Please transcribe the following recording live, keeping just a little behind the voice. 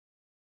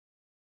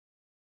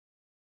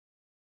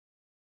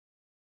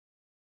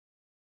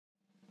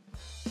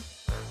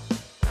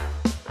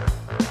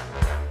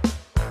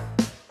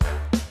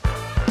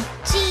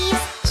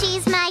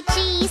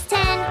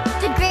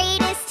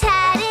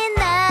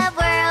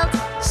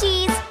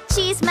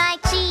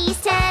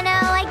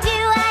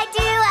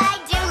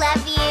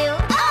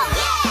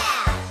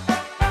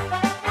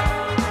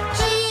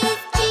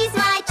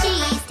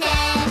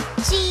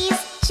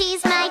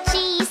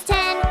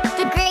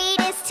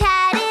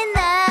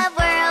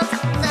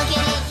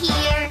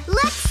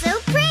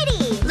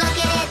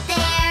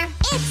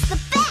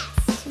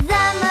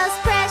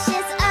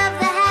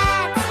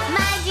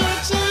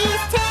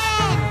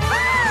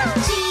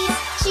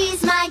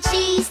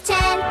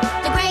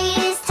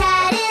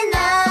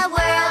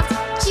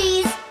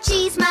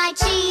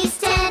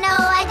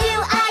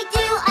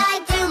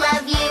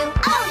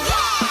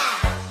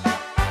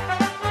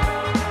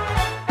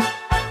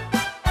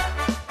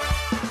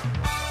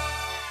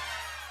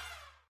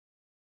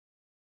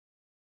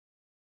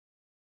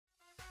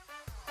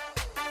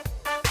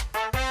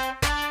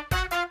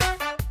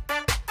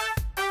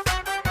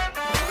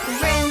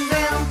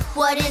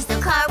What is the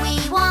car we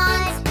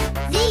want?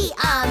 The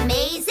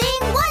amazing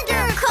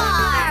Wonder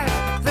Car!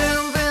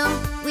 Vroom,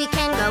 vroom, we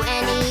can go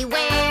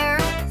anywhere.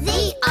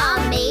 The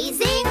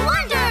amazing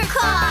Wonder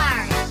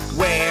Car!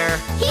 Where?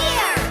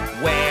 Here!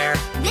 Where?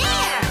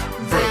 There!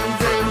 Vroom,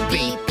 vroom,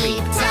 beep,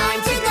 beep,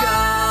 time to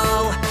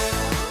go!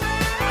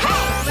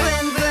 Hey!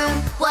 Vroom,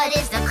 vroom, what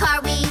is the car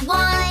we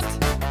want?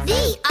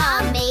 The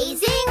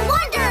amazing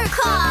Wonder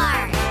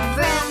Car!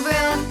 Vroom,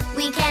 vroom,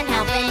 we can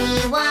help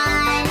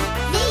anyone.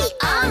 The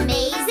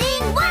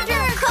amazing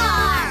Wonder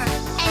Car!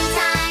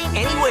 Anytime,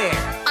 Anywhere.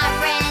 our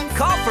friends.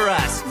 Call for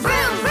us.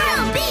 Vroom,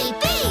 vroom, beep,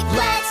 beep,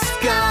 let's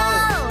go!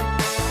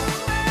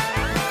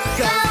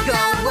 Go, go,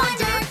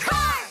 Wonder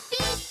Car!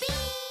 Beep,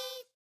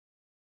 beep!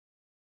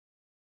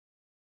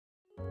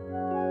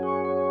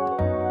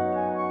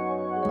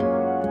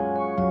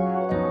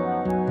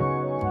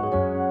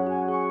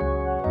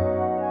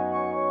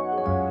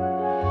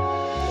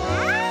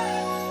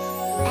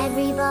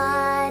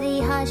 Everybody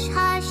hush,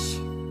 hush.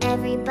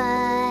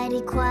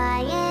 Everybody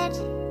quiet.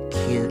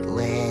 Cute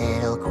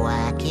little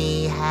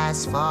Quacky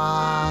has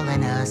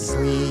fallen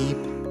asleep.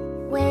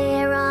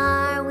 Where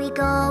are we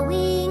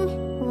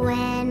going?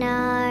 When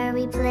are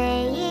we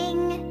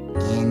playing?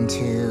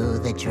 Into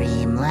the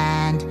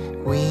dreamland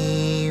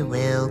we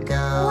will go.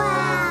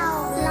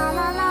 Wow! La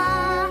la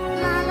la,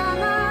 la la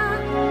la.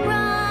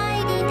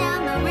 Riding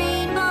down the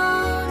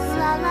rainbows.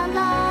 La la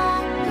la,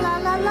 la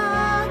la la.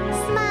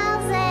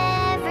 Smiles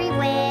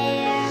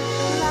everywhere.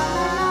 La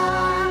la la,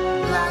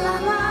 la la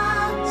la.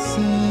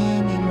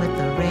 Singing with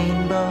the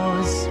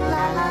rainbows.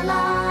 La la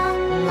la,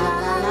 la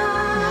la la.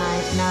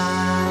 Night,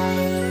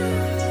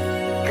 night.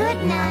 Good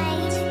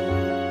night.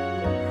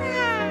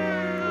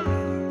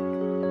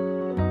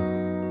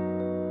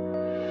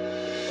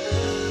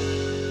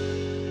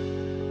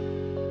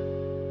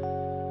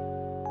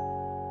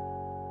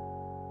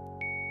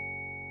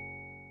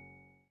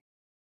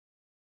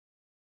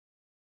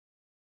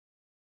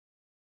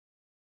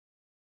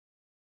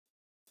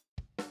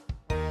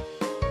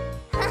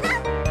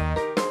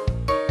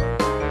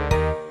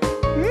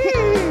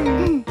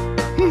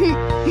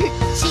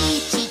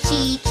 Cheese, cheese,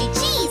 cheese, cheese,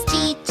 cheese,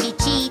 cheese,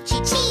 cheese,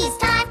 cheese, cheese.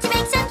 Time to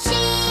make some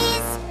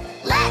cheese.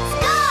 Let's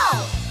go!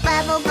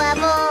 Bubble,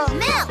 bubble,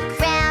 milk,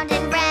 round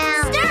and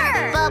round.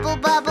 Stir! Bubble,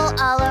 bubble,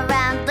 all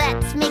around.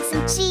 Let's make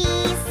some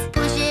cheese.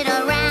 Push it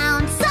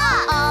around.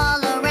 Sauce!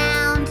 All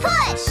around.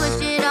 Push!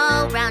 Push it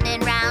all round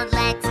and round.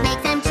 Let's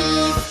make some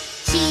cheese.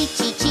 Cheese,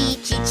 cheese, cheese,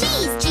 cheese,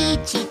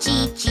 cheese, cheese,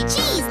 cheese, cheese,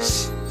 cheese.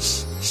 Shh,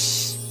 shh,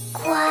 shh.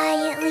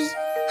 Quietly.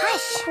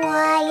 Hush.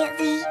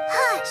 Quietly.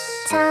 Hush.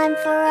 Time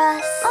for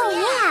us.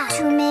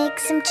 To make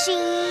some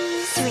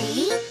cheese.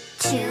 3,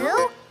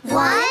 2,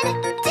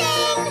 1,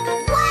 ding!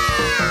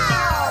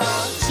 Wow!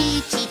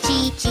 Cheese, cheese,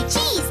 cheese, cheese,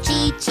 cheese,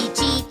 cheese,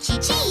 cheese,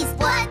 cheese, cheese.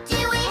 What do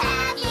we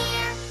have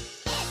here?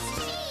 It's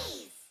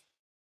cheese.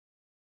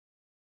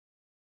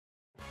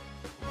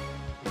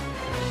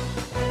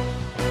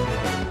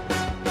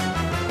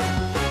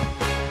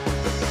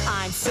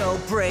 I'm so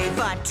brave,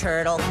 a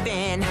turtle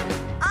fin.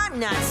 I'm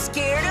not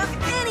scared of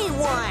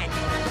anyone.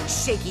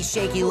 Shaky,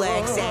 shaky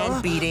legs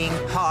and beating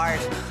heart.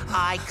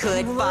 I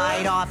could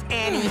fight off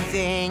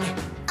anything.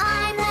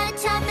 I'm the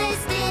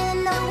toughest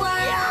in the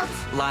world.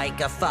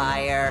 Like a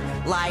fire,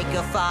 like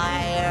a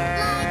fire.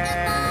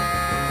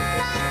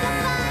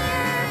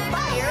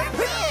 Fire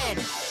fin.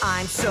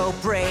 I'm so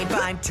brave,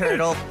 I'm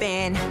Turtle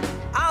Fin.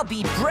 I'll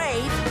be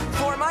brave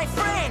for my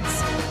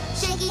friends.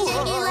 Shaky,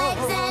 shaky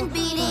legs and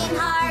beating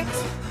heart.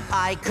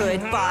 I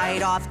could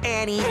fight off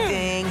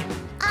anything.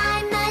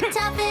 I'm the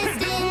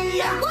toughest in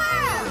the world.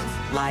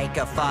 Like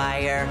a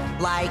fire,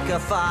 like a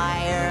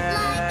fire.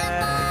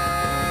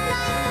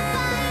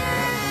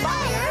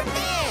 Fire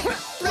fin.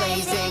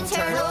 Blazing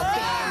turtle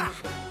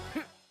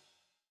fin.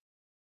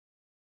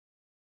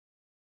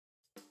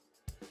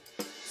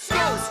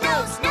 Snow,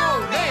 snow,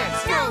 snowman.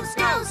 Snow,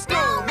 snow,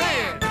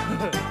 snowman.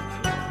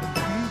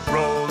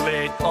 Roll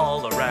it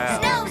all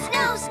around. Snow,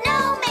 snow,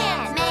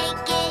 snowman.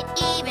 Make it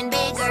even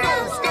bigger.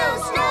 Snow, snow,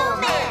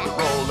 snowman.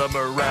 Roll them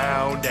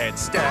around and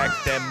stack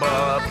them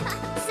up.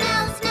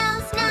 Snow, snow,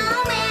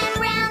 snowman.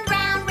 Round,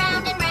 round,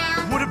 round and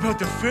round. What about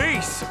the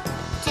face?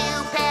 2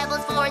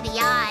 pebbles for the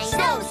eyes.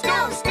 Snow,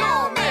 snow,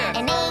 snowman.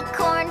 An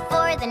acorn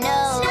for the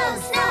nose. Snow,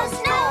 snow,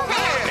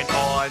 snowman. And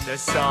on the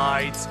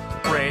sides,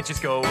 branches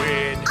go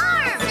in.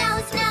 Arms.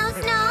 Snow, snow,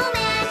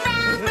 snowman.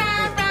 Round,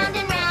 round, round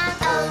and round.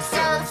 Oh,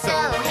 so, so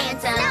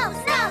handsome. Snow,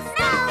 snow,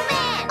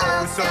 snowman.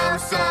 Oh, so,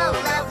 so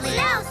lovely.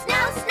 Snow,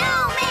 snow,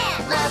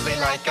 snowman. Lovely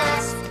like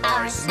us,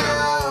 our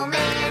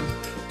snowman.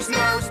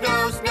 Snow,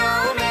 snow,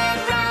 snowman.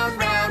 Round,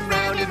 round,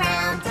 round and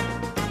round.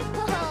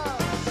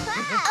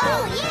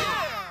 Oh, yeah!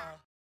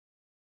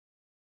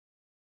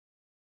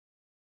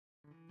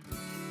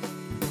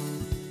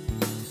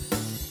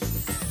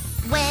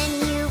 When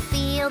you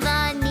feel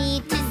the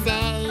need to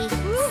say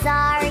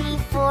sorry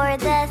for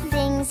the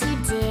things you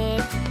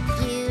did,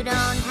 you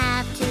don't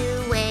have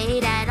to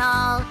wait at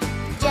all.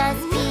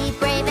 Just be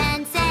brave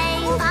and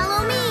say,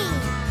 follow me.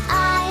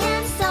 I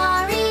am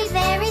sorry,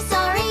 very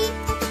sorry.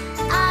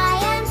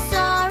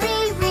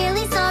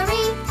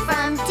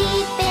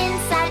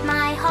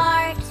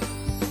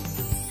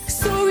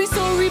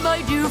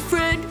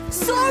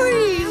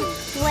 sorry.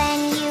 When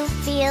you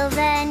feel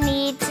the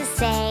need to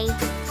say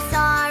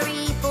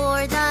sorry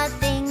for the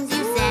things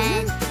you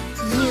said,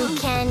 you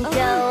can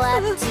go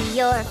up to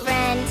your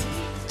friend.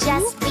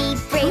 Just be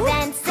brave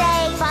and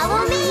say,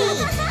 follow me.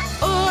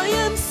 I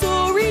am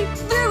sorry,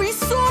 very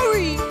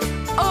sorry.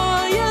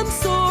 I am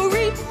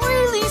sorry,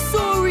 really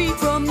sorry,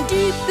 from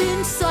deep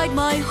inside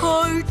my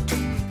heart.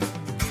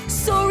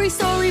 Sorry,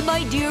 sorry,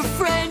 my dear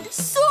friend,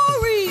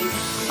 sorry.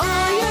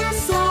 I am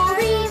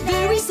sorry,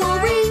 very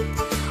sorry.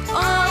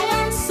 I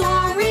am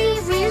sorry,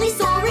 really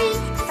sorry,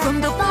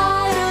 from the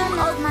bottom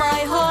of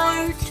my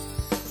heart.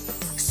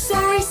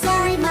 Sorry,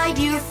 sorry, my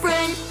dear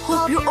friend,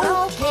 hope you're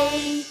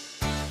okay.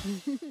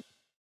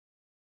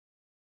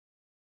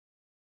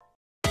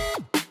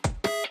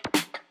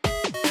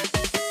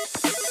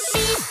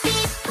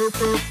 Boop,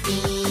 boop,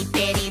 beep,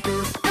 bitty,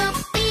 boop, boop,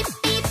 beep,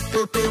 beep,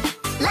 boop, boop.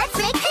 Let's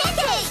make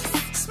pancakes!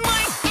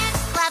 Smart and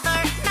clever,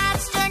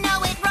 master know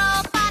it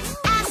robot.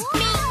 Ask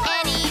me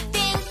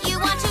anything you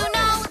want to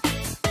know.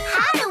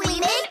 How do we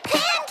make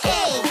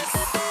pancakes?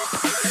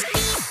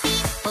 Beep,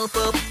 beep, boop,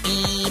 boop,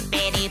 beep,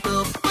 bitty,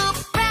 boop, boop.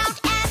 Round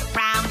and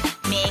round,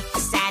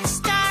 mix and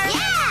stir.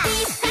 Yeah!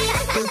 Beep, beep,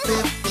 boop,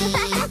 boop,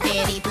 beep,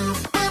 bitty, boop,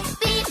 boop,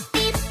 beep,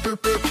 beep, boop,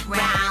 boop.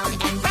 Round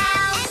and round.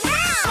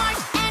 Smart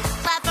and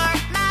clever,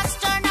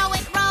 master know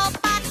it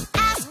robot.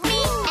 Ask me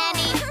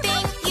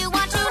anything you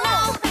want to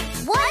know.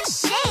 What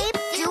shape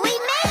do we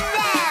make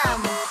them?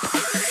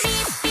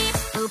 Beep, beep,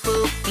 boop,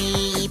 boop,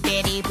 beep,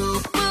 bitty,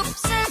 boop, boop.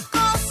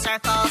 Circle,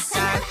 circle,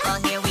 circle,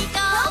 here we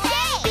go.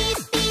 Okay. Beep,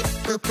 beep,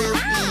 boop, boop,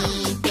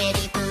 beep,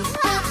 bitty, boop,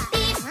 boop.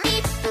 Beep,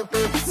 beep, boop,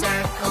 boop.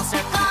 Circle,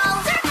 circle,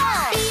 circle.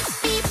 Beep,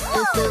 beep,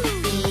 boop, boop,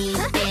 beep,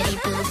 bitty,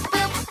 boop,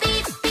 boop.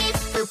 Beep, beep,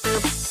 boop,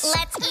 boop.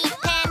 Let's eat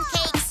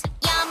pancakes.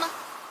 Yum.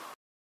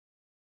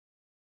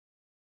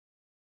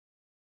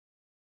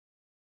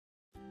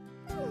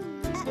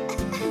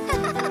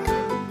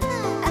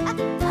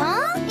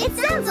 Huh? It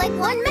sounds like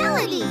one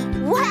melody.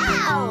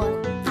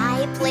 Wow!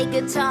 I play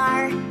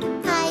guitar.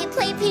 I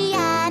play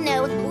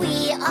piano.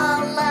 We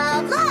all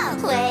love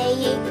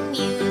playing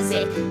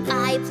music.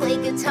 I play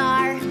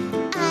guitar.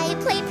 I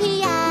play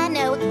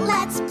piano.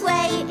 Let's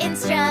play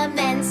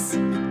instruments.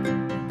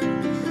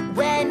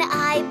 When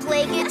I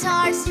play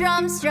guitar,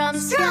 strum, strum,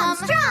 strum,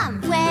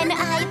 strum. When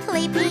I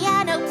play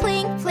piano,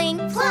 plink,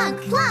 plink, plunk,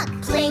 plunk.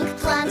 Plink,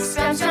 plunk,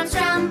 strum, strum,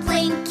 strum.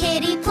 Plink,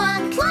 kitty,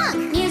 plunk,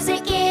 plunk.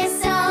 Music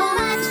is so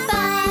much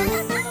fun.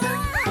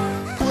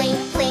 Plink,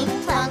 plink,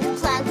 plunk,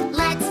 plunk.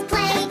 Let's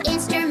play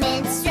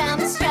instruments. Strum,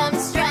 strum,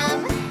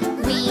 strum.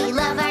 We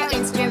love our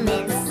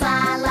instruments.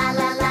 La, la,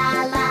 la,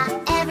 la, la.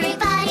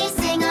 Everybody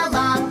sing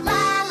along.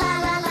 La, la,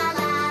 la, la,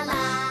 la,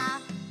 la.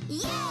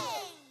 Yay!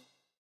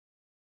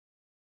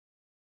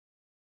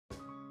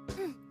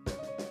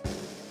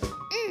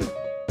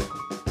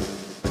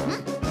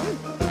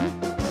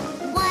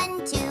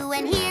 1, 2,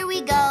 and here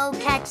we go.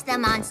 Catch the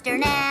monster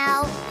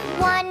now.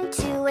 1,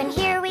 2, and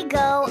here we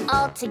go.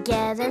 All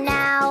together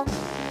now.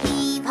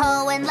 Heave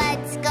ho and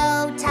let's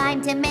go.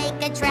 Time to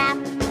make a trap.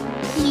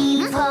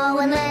 Heave ho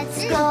and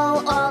let's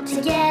go. All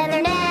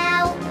together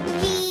now.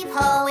 Heave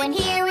ho and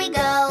here we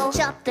go.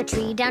 Chop the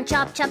tree down,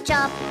 chop, chop,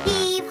 chop.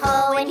 Heave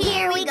ho and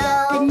here we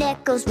go. The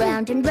neck goes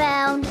round and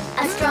round.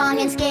 A strong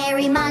and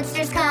scary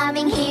monster's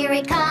coming. Here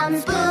it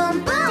comes.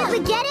 Boom, boom. Did we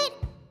get it?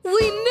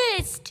 We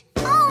missed.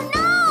 Oh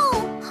no!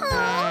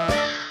 Huh?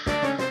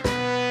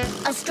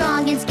 A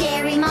strong and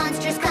scary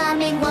monster's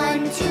coming.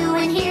 1, 2,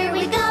 and here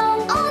we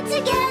go. All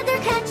together,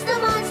 catch the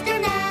monster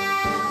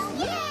now.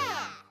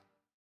 Yeah!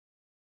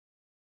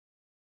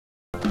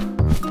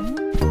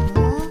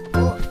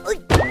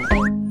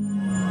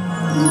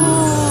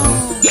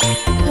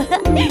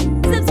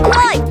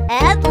 Subscribe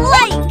and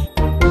like.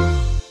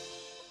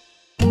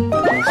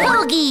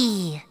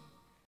 Hoagie!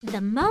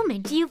 The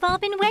moment you've all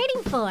been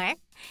waiting for.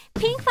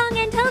 Pinkfong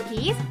and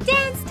Toki's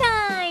dance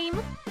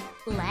time!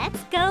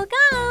 Let's go!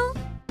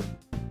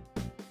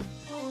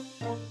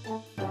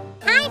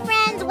 Hi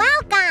friends,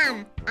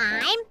 welcome!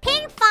 I'm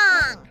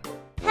Pinkfong.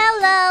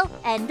 Hello,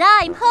 and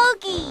I'm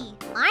Hoagie.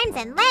 Arms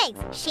and legs,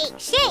 shake,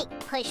 shake.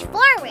 Push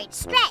forward,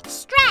 stretch,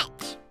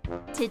 stretch.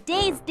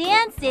 Today's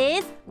dance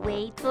is,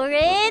 wait for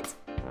it,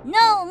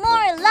 no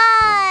more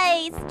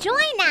lies!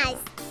 Join us.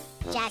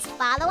 Just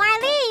follow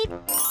our lead.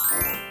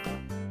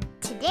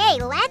 Today,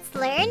 let's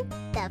learn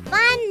the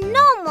fun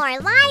No More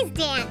Lies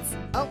dance.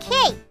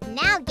 Okay,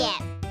 now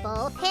get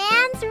both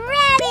hands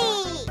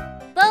ready.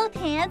 Both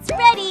hands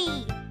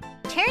ready.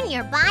 Turn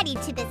your body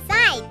to the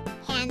side.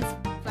 Hands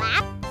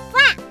flap,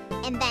 flap,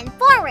 and then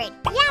forward.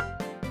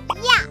 Yep,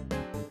 yep.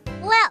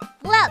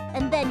 Flap, flap,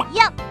 and then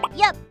yup,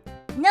 yup.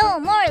 No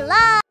more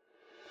lies.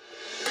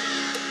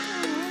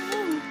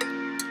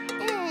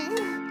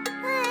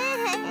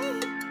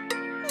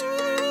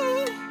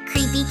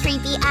 Creepy,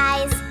 creepy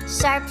eyes,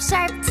 sharp,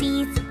 sharp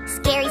teeth.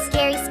 Scary,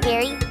 scary,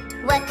 scary.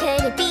 What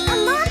could it be? A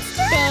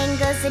monster? Bang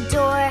goes the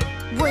door,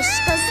 whoosh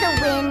goes the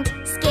wind.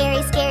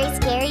 Scary, scary,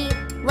 scary.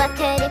 What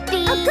could it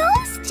be? A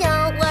ghost?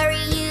 Don't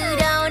worry, you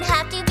don't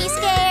have to be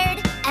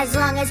scared. As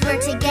long as we're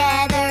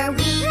together,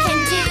 we can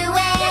do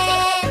it.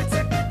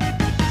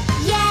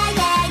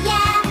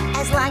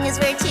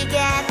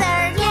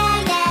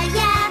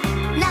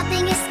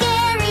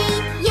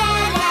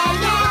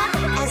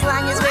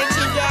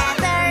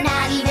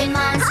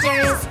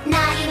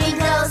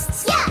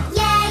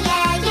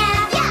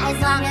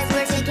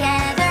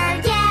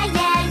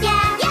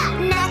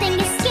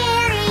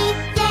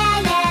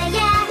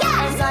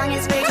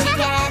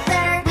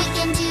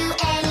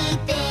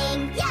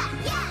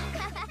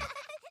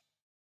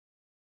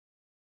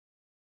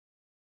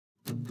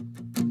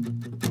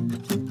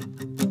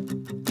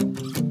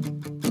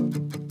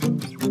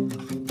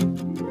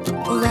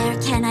 Where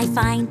can I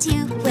find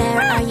you?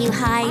 Where are you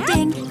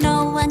hiding?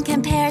 No one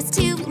compares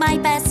to my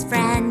best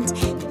friend.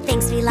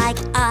 Things we like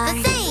are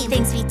The same.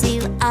 things we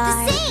do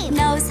are The same.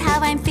 knows how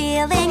I'm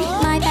feeling.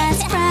 My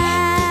best friend.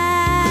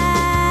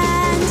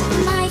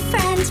 My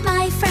friend,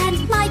 my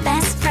friend, my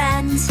best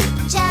friend.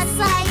 Just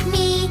like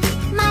me,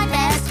 my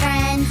best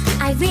friend.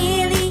 I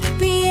really,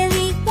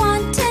 really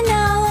want to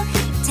know.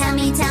 Tell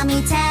me, tell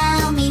me,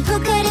 tell me, who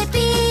could it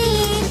be?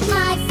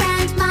 My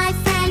friend, my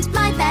friend,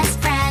 my best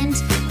friend.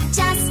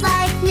 Just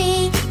like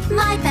me,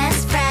 my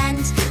best friend.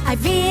 I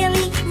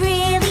really,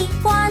 really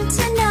want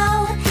to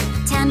know.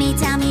 Tell me,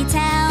 tell me,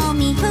 tell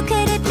me, who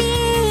could it be?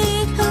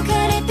 Who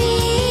could it be?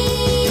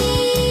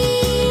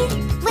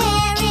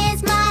 Where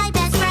is my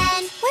best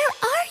friend? Where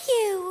are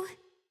you?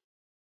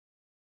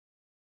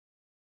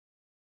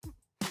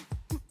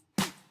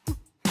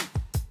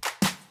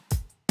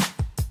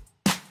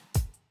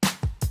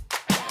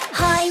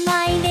 Hi,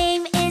 my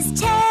name is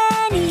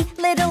Tenny,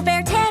 Little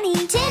Bear Tenny.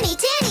 Tinny,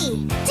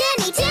 Tinny,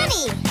 Tinny,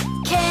 Tinny.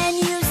 Can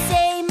you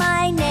say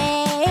my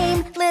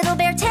name, Little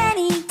Bear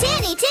Tenny?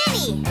 Tinny,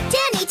 Tinny,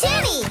 Tinny,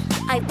 Tinny.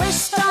 I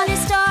wished on a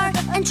star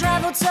and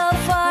traveled so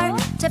far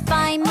to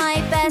find my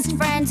best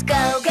friends.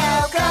 Go, go,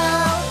 go.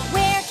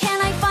 Where can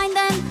I find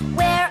them?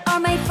 Where are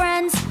my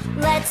friends?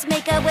 Let's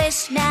make a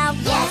wish now.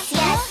 Yes,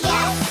 yes,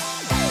 yes.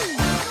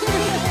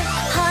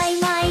 Hi,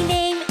 my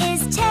name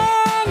is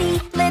Tenny,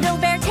 Little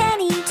Bear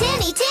Tenny.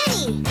 Tinny,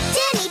 Tinny,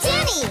 Tinny,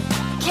 Tinny.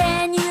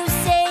 Can you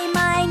say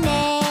my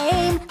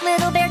name,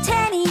 Little Bear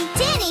Tenny?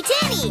 Tinny,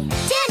 Tinny,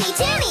 Tinny,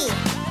 Tinny.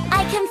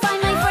 I can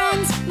find my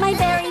friends, my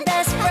very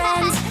best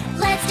friends.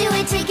 Let's do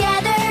it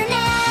together now.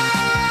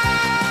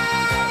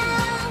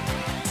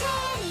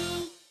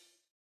 Tenny.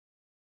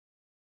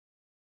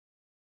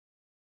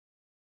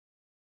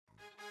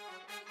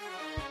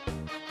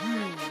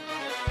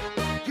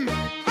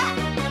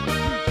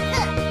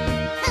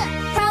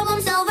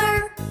 Problem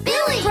solver,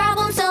 Billy.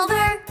 Problem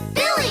solver,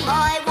 Billy.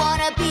 I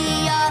wanna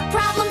be a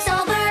problem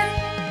solver.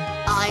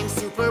 I'm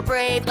super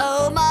brave.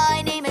 Oh,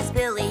 my name is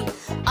Billy.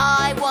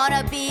 I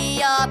wanna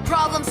be a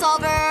problem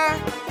solver.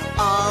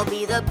 I'll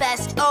be the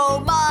best.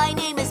 Oh, my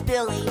name is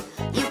Billy.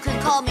 You can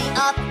call me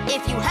up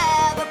if you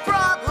have a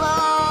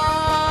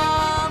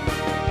problem.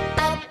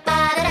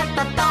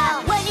 Ba-ba-da-da-ba-ba.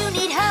 When you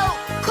need help,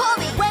 call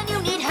me. When you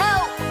need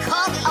help,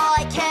 call me. I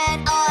can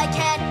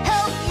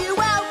help you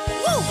out.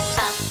 Woo!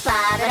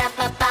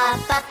 Ba-ba-da-da-ba-ba,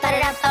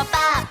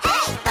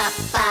 hey!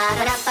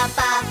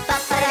 Ba-ba-da-da-ba-ba,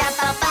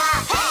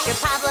 hey! Your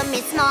problem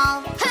is small.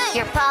 Hey!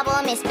 Your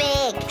problem is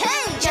big.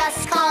 Hey!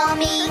 Just call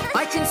me.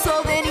 I can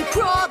solve any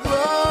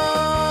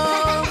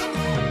problem.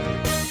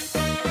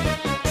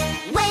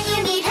 When you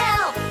need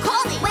help,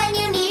 call me. When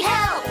you need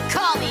help,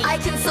 call me. I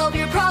can solve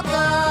your problem.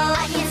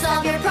 I can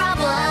solve your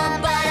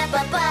problem.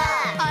 Ba-da-ba-ba.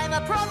 I'm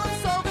a problem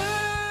solver.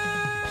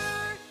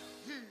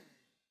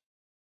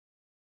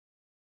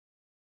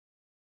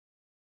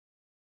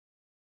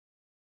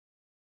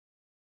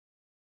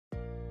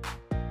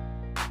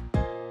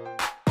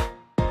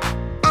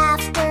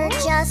 After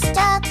just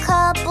a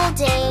couple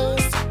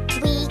days,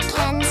 we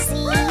can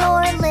see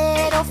your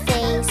little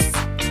face.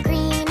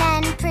 Green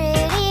and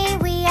pretty,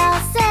 we all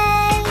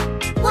say.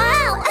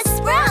 Wow, a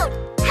sprout!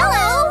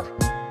 Hello!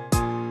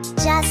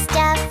 Just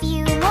a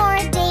few more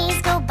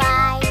days go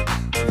by.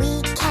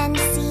 We can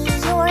see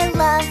your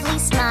lovely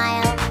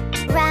smile.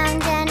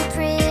 Round and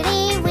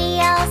pretty, we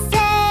all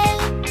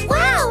say.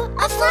 Wow,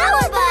 a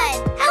flower bud!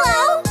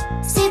 Hello!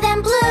 See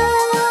them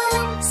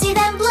bloom, see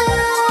them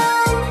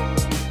bloom.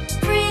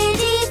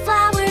 Pretty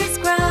flowers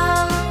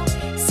grow.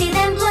 See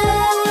them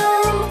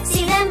bloom,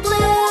 see them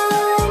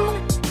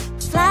bloom.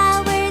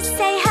 Flowers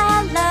say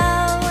hello.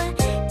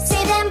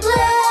 See them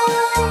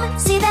bloom,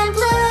 see them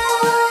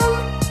bloom.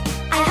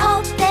 I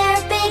hope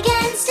they're big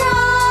and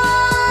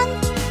strong.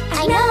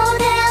 I know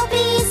they'll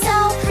be so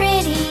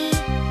pretty.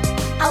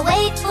 I'll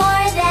wait for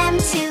them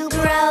to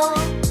grow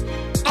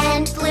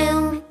and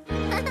bloom.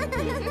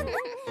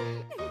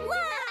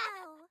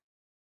 Wow!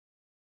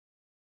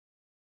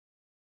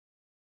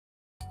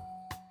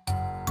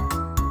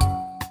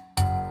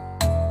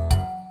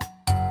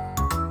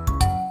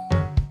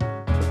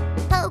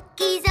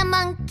 Pokey's a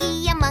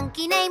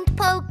monkey named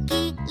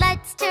Pokey.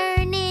 Let's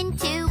turn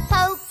into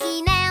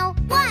Pokey now.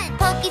 1.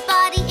 Pokey's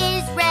body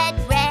is red,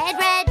 red,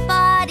 red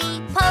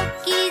body.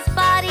 Pokey's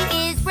body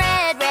is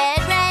red, red,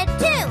 red.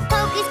 2.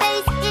 Pokey's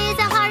face is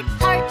a heart,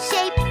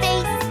 heart-shaped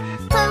face.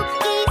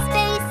 Pokey's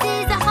face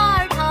is a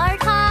heart,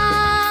 heart,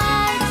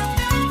 heart.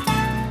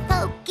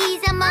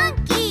 Pokey's a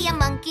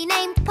monkey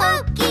named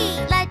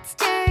Pokey. Let's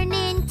turn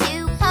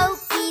into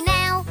Pokey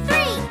now. 3.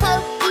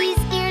 Pokey's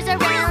ears are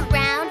round,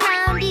 round,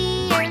 round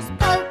ears.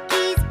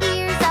 Pokey's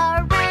ears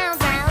are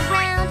round, round,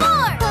 round.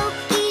 4.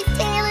 Pokey's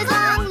tail is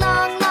long,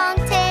 long, long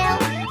tail.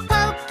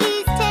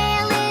 Pokey's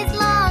tail is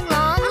long,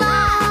 long,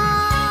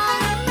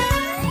 long.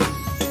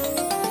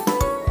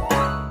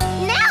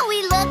 Now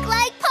we look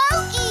like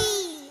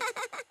Pokey.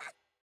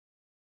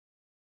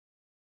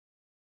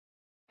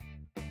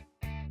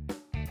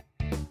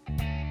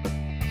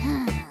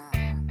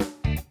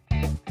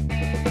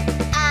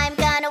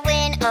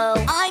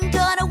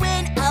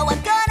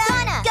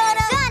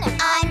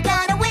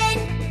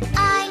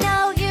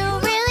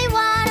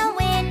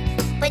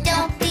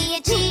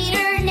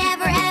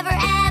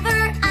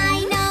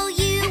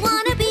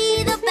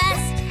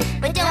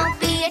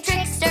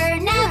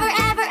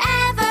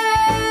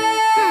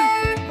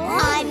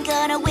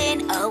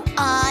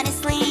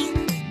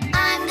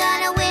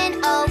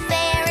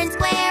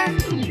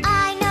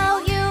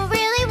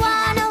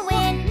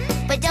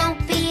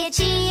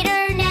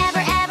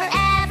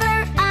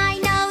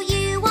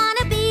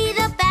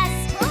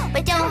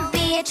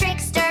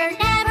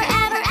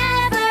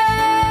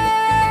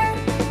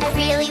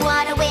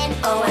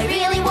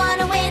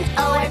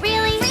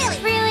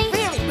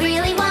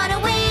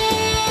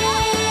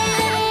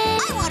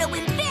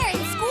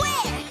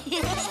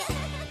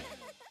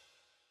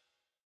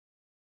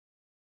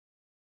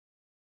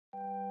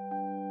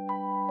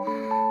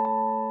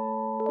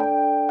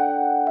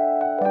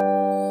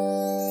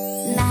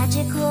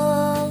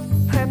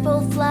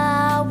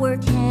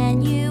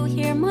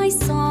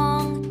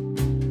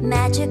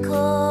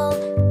 magical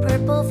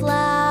purple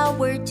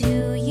flower,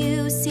 do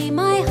you see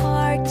my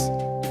heart?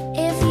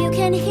 If you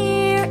can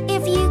hear,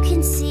 if you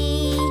can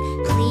see,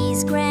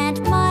 please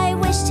grant my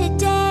wish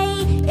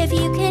today. If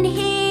you can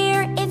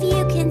hear, if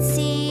you can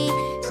see,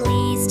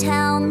 please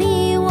tell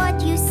me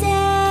what you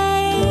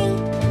say.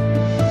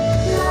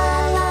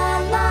 La la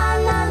la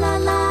la la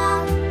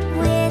la,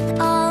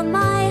 with all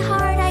my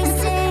heart I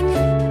sing.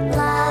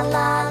 La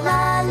la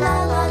la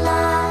la la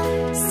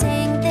la,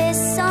 sing this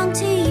song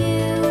to you.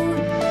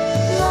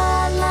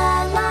 La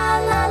la la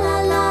la la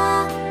la,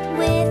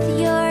 with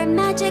your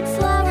magic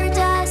flower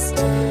dust.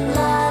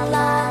 La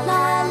la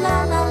la la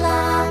la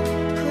la,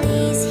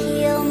 please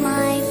heal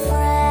my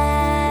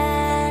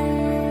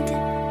friend.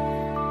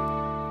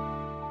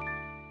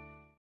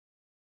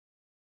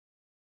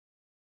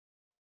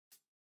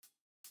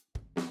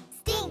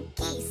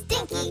 Stinky,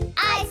 stinky, I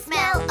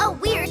smell a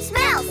weird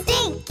smell.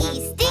 Stinky,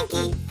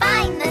 stinky,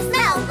 find the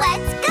smell,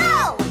 let's go!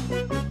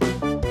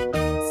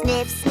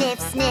 Sniff, sniff,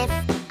 sniff,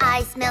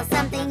 I smell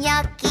something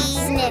yucky.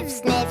 Sniff,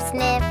 sniff,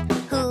 sniff,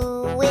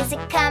 who is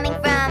it coming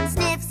from?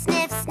 Sniff,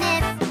 sniff,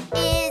 sniff,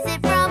 is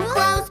it from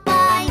close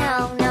by?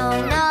 No, no,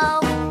 no,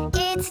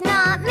 it's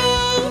not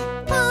me.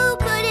 Who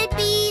could it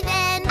be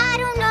then? I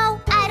don't know,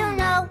 I don't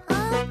know.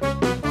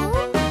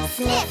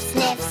 Sniff,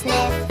 sniff,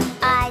 sniff,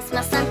 I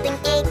smell something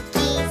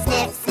icky.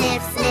 Sniff,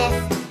 sniff,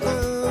 sniff,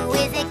 who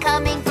is it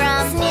coming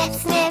from? Sniff,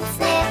 sniff,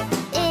 sniff,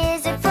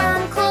 is it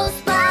from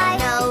close by?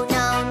 No,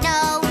 no,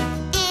 no,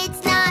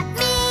 it's not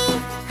me.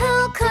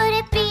 Who could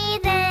it be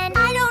then?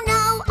 I don't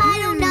know, I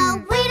don't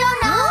know, we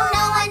don't know,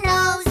 no one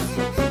knows.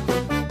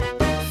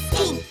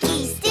 Stinky,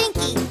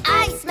 stinky, I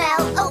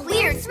smell a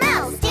weird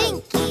smell.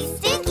 Stinky,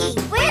 stinky,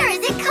 where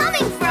is it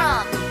coming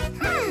from?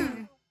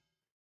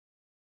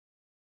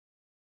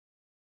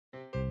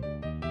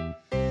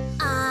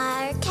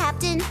 Our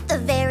captain, the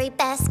very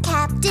best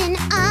captain,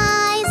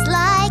 eyes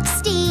like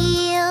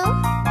steel,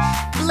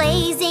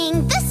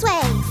 blazing this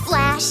way,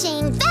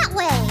 flashing that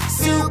way,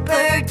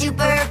 super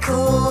duper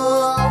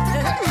cool.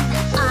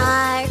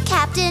 Our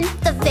captain,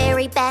 the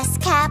very best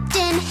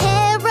captain,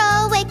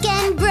 heroic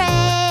and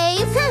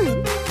brave.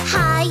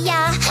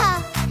 Hi-ya, ha,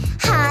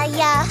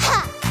 hi-ya,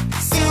 ha,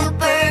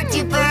 super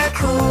duper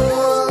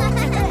cool.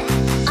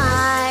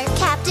 Our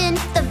captain,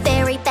 the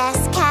very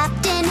best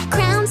captain,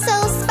 crown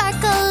so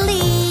sparkly.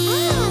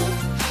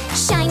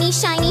 Shiny,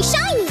 shiny,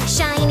 shiny,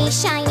 shiny,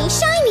 shiny,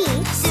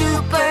 shiny,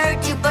 super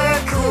duper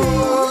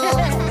cool.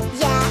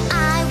 Yeah,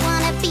 I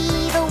wanna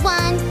be the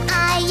one,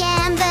 I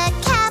am the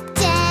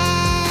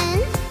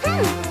captain.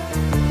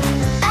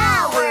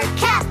 Our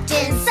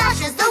captain,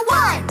 Sasha's the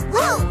one.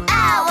 Woo!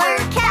 Our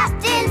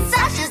captain,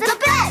 Sasha's the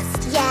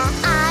best. Yeah,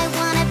 I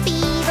wanna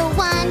be the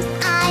one,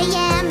 I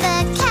am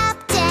the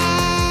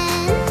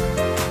captain.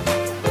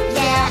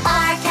 Yeah,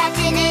 our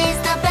captain is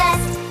the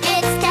best.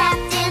 It's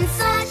Captain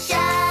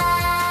Sasha.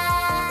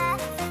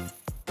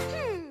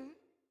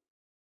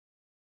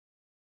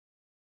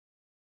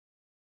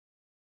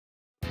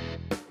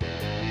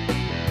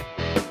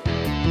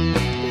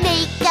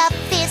 Make a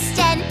fist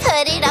and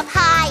put it up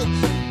high.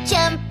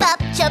 Jump up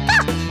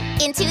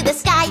into the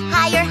sky.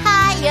 Higher,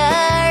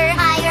 higher,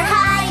 higher,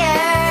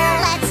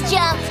 higher. Let's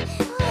jump.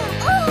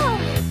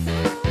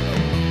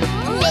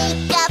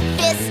 Make a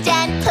fist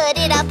and put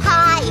it up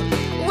high.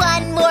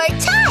 One more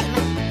time.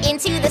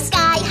 Into the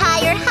sky.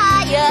 Higher,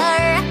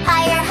 higher,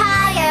 higher,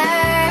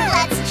 higher.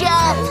 Let's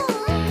jump.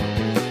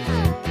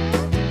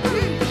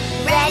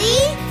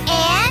 Ready?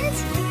 And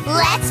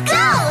let's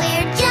go.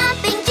 We're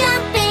jumping,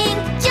 jumping,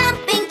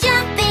 jumping,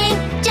 jumping,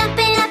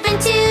 jumping up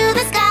into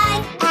the sky.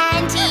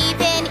 And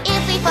even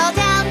if we fall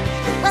down,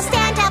 we'll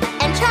stand up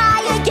and try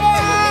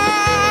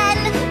again.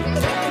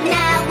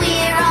 Now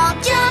we're all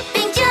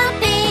jumping,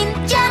 jumping,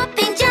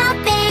 jumping,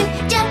 jumping,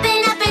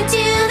 jumping up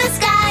into the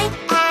sky.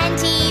 And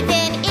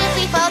even if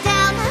we fall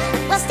down,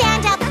 we'll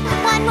stand up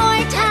one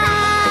more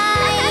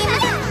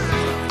time.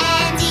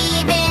 And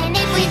even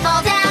if we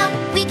fall down,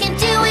 we can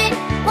do it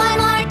one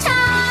more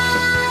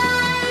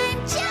time.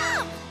 Jump!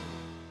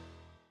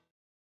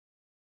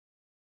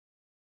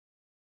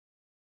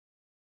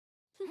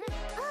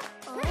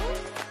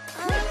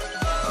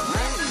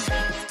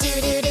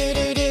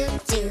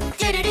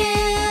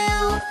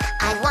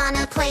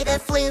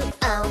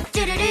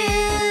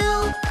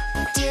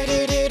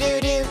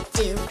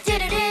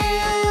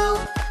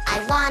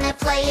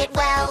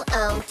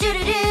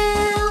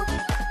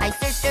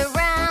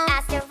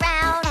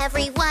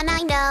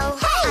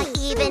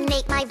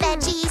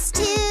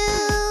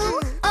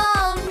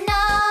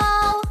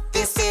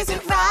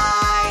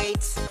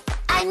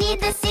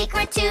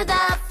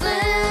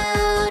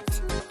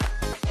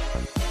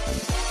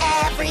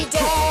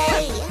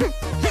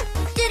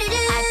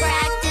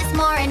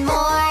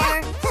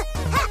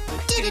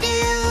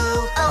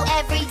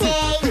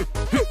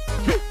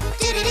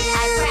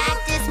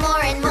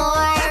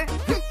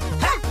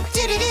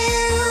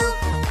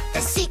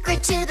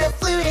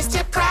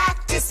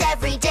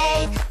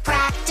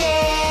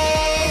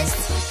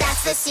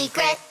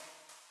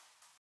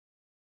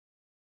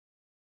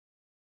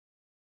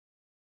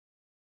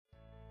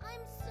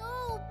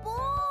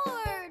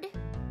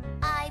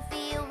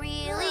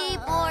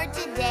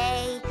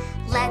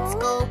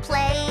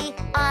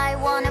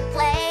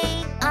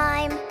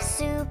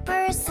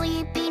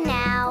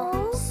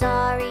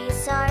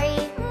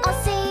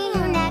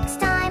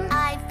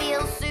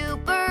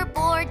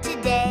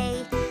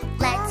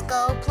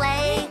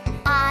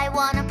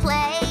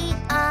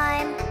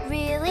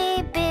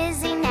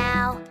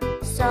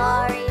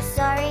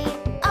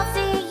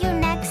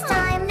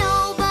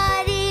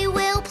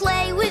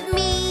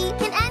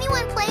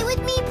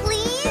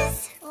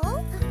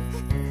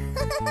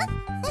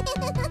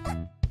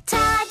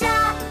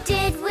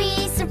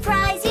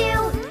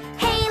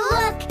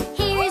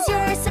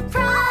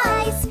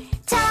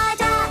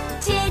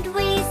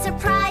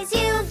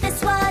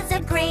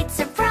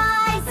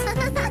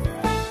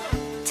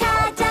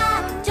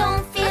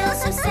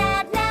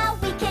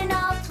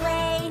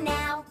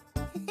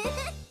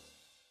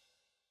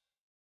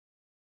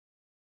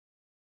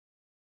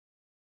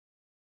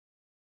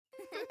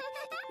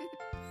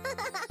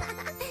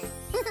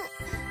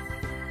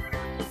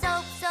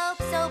 Soap, soap,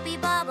 soapy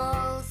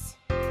bubbles,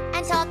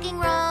 and talking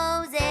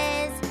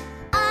roses.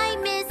 I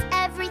miss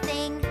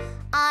everything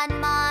on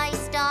my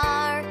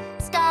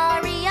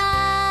Staria.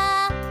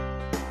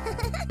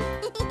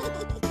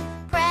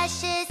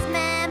 Precious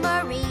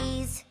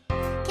memories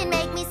can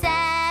make me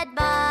sad,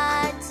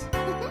 but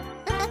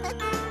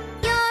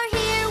you're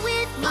here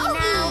with me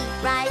now,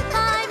 right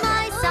by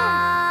my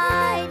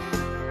side.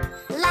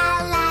 La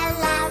la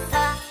la,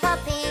 pa pa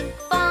ping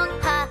pong,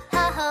 pa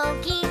ha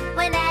hokey.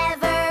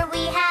 Whenever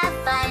we have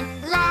fun,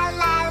 la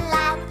la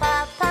la,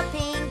 pa pa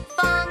ping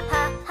pong,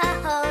 pa ha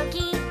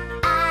hokey.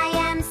 I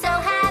am so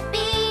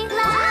happy,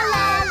 la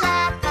la la,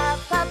 pa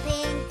pa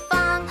ping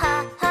pong, pa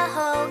ha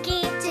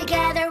hokey.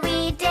 Together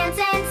we dance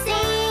and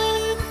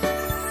sing.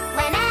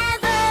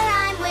 Whenever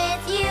I'm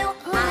with you,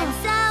 I'm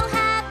so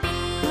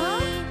happy.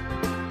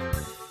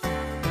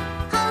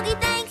 Hoagie,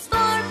 thanks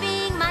for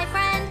being my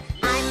friend.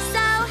 I'm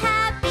so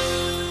happy.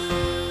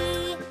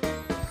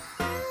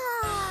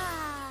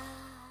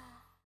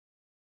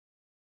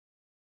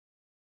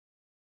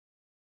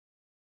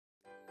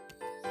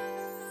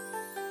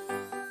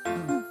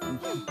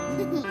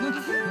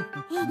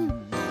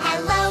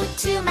 Hello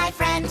to my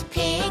friend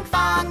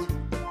Pinkfong,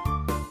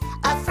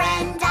 a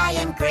friend I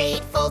am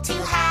grateful to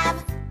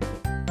have.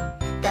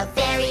 The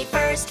very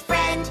first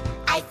friend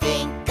I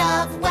think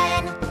of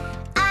when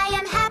I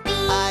am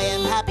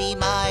happy,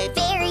 my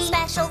very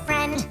special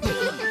friend.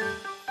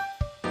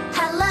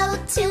 Hello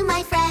to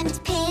my friend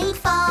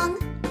Pinkfong,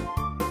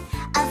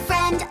 a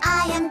friend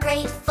I am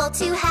grateful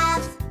to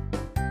have.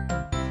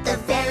 The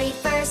very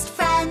first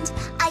friend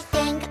I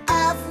think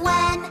of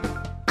when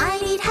I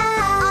need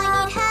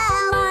help,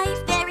 my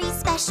very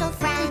special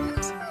friend.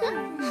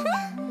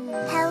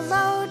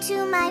 Hello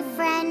to my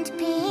friend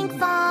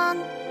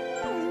Pinkfong,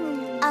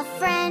 a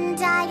friend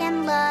I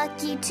am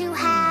lucky to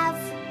have.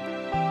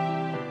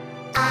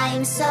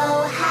 I'm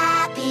so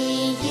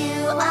happy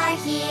you are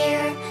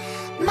here,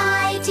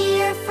 my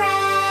dear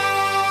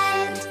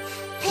friend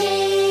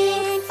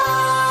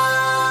Pinkfong.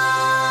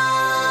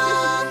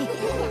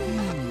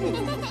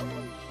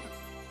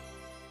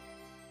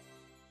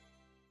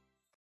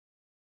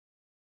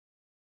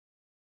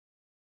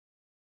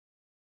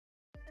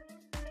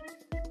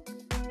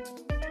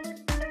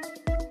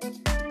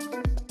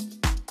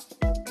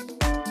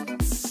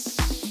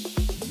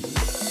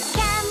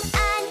 Come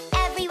on,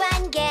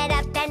 everyone, get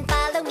up and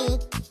follow me.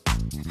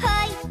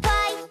 Hoi,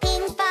 hoi,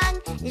 ping pong,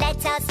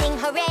 let's all sing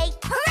hooray!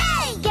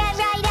 Hooray! Get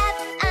right up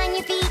on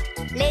your feet,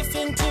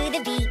 listen to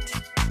the beat.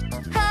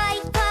 Hoi,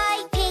 hoi,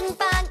 ping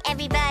pong,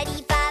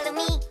 everybody follow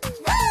me.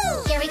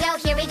 Woo! Here we go,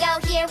 here we go,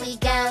 here we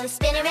go.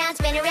 Spin around,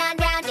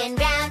 round and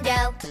round,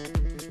 oh.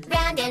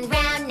 Round and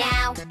round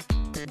now.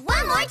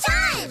 One more time!